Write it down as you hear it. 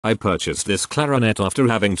I purchased this clarinet after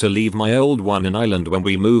having to leave my old one in Ireland when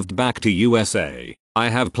we moved back to USA. I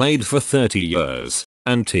have played for 30 years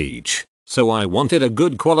and teach, so I wanted a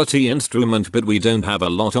good quality instrument, but we don't have a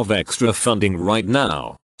lot of extra funding right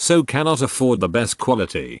now, so cannot afford the best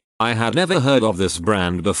quality. I had never heard of this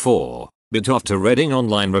brand before, but after reading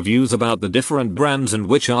online reviews about the different brands and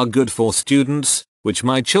which are good for students, which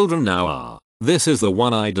my children now are, this is the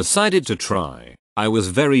one I decided to try. I was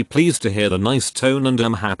very pleased to hear the nice tone and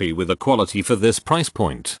am happy with the quality for this price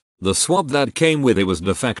point. The swab that came with it was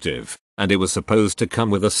defective, and it was supposed to come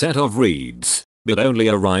with a set of reeds, but only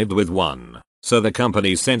arrived with one. So the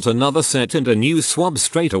company sent another set and a new swab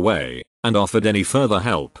straight away, and offered any further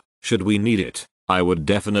help, should we need it. I would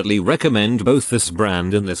definitely recommend both this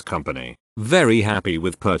brand and this company. Very happy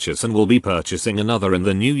with purchase and will be purchasing another in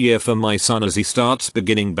the new year for my son as he starts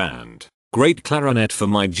beginning band. Great clarinet for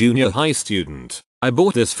my junior high student. I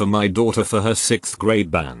bought this for my daughter for her 6th grade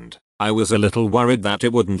band. I was a little worried that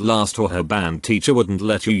it wouldn't last or her band teacher wouldn't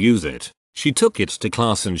let you use it. She took it to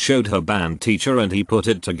class and showed her band teacher and he put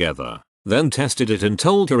it together. Then tested it and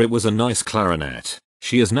told her it was a nice clarinet.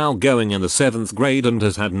 She is now going in the 7th grade and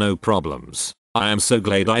has had no problems. I am so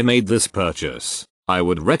glad I made this purchase. I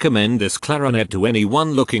would recommend this clarinet to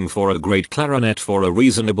anyone looking for a great clarinet for a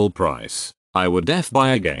reasonable price. I would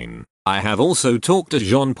buy again. I have also talked to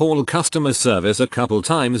Jean Paul customer service a couple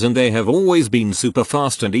times and they have always been super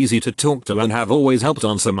fast and easy to talk to and have always helped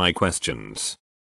answer my questions.